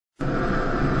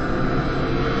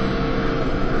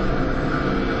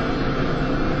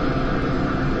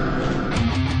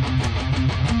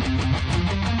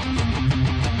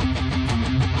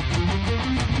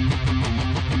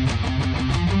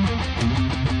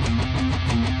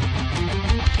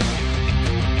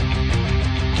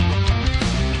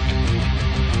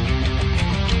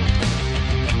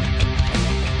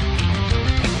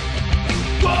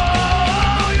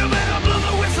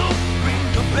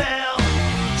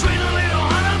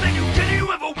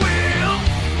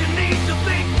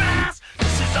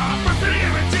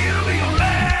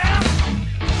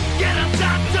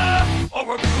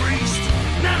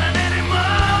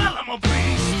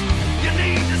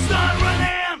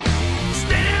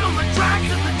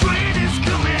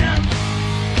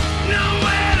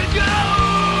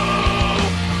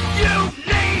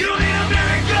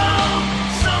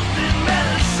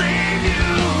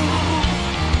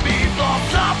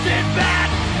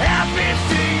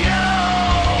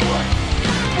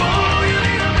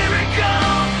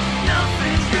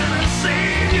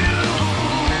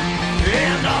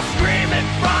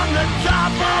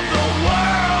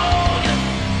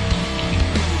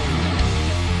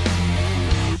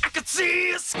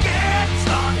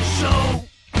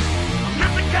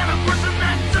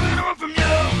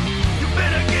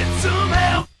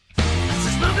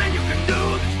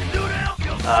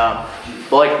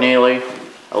Neeley.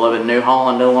 I live in New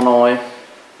Holland, Illinois.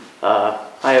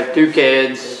 I have 2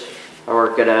 kids. I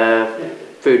work at a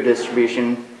food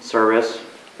distribution service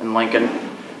in Lincoln.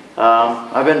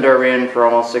 I've been derbying for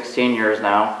almost 16 years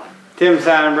now. Tim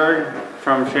Sonnenberg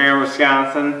from Sharon,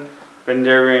 Wisconsin. Been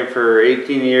derbying for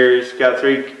 18 years. Got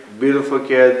 3 beautiful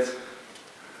kids.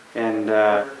 And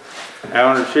I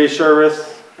own a tree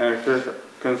service and a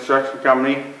construction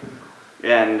company.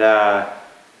 And I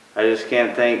just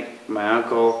can't thank my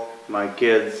uncle, my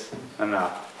kids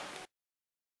enough.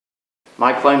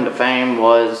 My claim to fame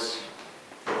was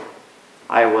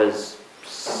I was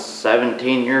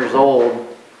 17 years old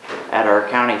at our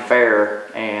county fair,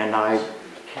 and I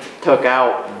took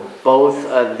out both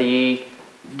of the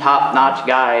top-notch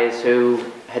guys who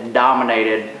had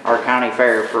dominated our county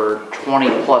fair for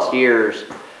 20 plus years.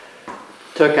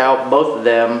 Took out both of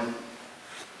them,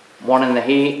 one in the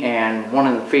heat and one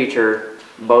in the feature,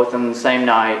 both in the same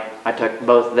night. I took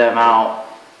both of them out,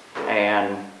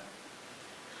 and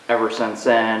ever since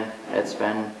then it's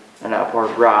been an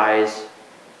upward rise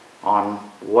on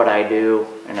what I do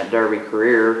in a derby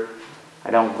career.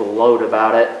 I don't gloat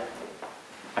about it.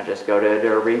 I just go to a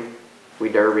derby, we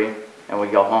derby, and we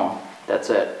go home.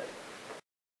 That's it.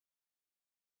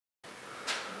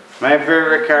 My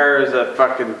favorite car is a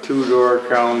fucking 2-door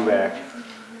Crown Vic.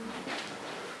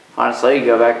 Honestly, you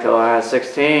go back to when I was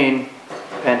 16,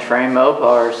 pinch frame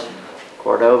Mopars,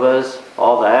 Cordovas,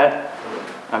 all that.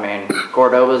 I mean,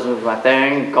 Cordovas was my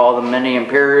thing, call them mini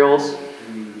Imperials.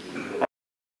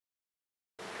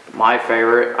 My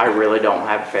favorite, I really don't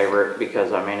have a favorite,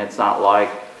 because I mean, it's not like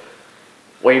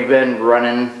we've been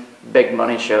running big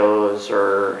money shows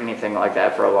or anything like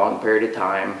that for a long period of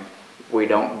time. We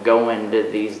don't go into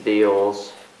these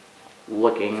deals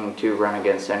looking to run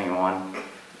against anyone.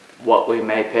 What we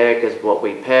may pick is what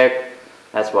we pick.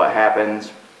 That's what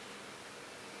happens.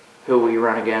 Who we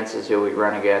run against is who we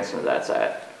run against, and that's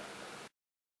it.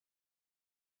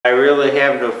 I really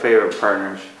have no favorite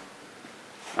partners.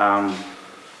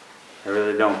 I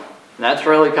really don't. That's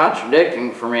really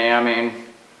contradicting for me. I mean,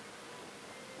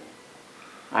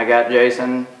 I got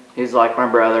Jason, he's like my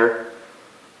brother,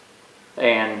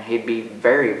 and he'd be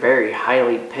very, very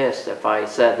highly pissed if I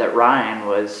said that Ryan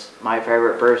was my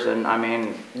favorite person. I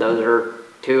mean, those are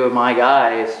 2 of my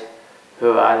guys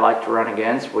who I like to run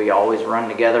against. We always run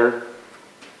together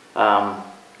at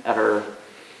our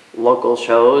local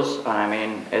shows. I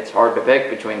mean, it's hard to pick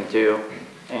between the 2,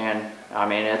 and I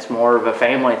mean, it's more of a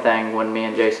family thing when me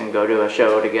and Jason go to a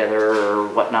show together or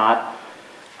whatnot.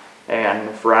 And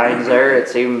if Ryan's there,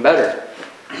 it's even better.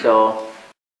 So,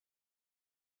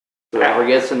 whoever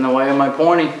gets in the way of my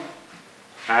pointing.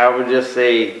 I would just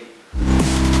say,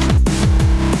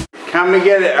 come to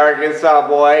get it, Arkansas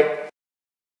boy.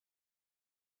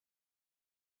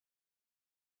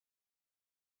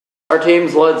 Our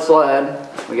team's led sled.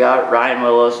 We got Ryan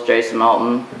Willis, Jason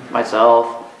Melton,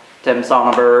 myself, Tim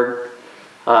Sonnenberg.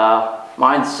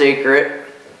 Mine's secret.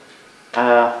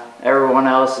 Everyone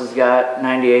else has got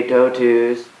 98 to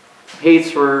 02s.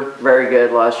 Heats were very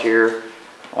good last year.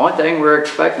 Only thing we're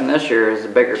expecting this year is a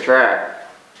bigger track.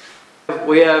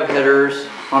 We have hitters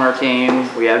on our team.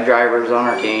 We have drivers on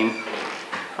our team.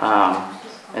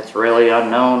 It's really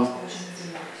unknown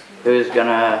who's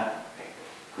gonna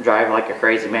drive like a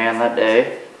crazy man that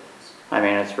day. I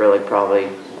mean, it's really probably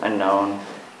unknown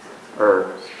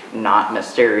or not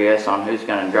mysterious on who's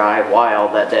gonna drive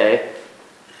wild that day,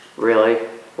 really,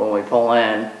 when we pull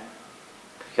in,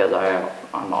 because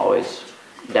I'm always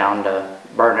down to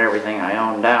burn everything I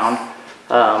own down.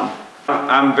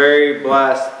 I'm very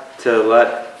blessed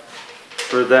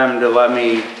for them to let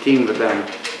me team with them.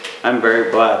 I'm very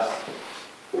blessed.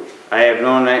 I have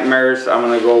no nightmares. I'm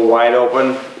gonna go wide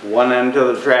open, one end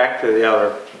of the track to the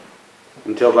other,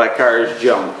 until that car is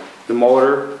junk. The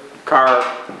motor, car,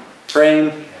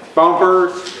 frame,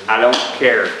 bumpers, I don't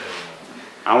care.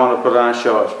 I want to put on a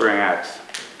show at Spring X.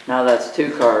 Now that's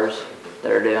 2 cars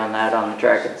that are doing that on the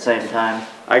track at the same time.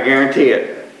 I guarantee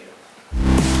it.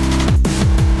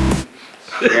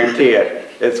 Guarantee it.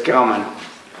 It's coming.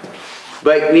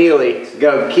 Blake Neeley,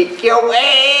 go kick your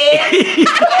ass!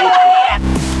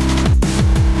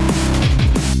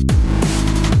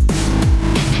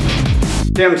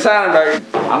 Tim Sonnenberg.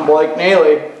 I'm Blake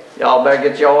Neeley. Y'all better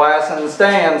get your ass in the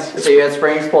stands. See you at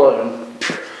Spring Explosion.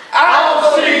 Ah!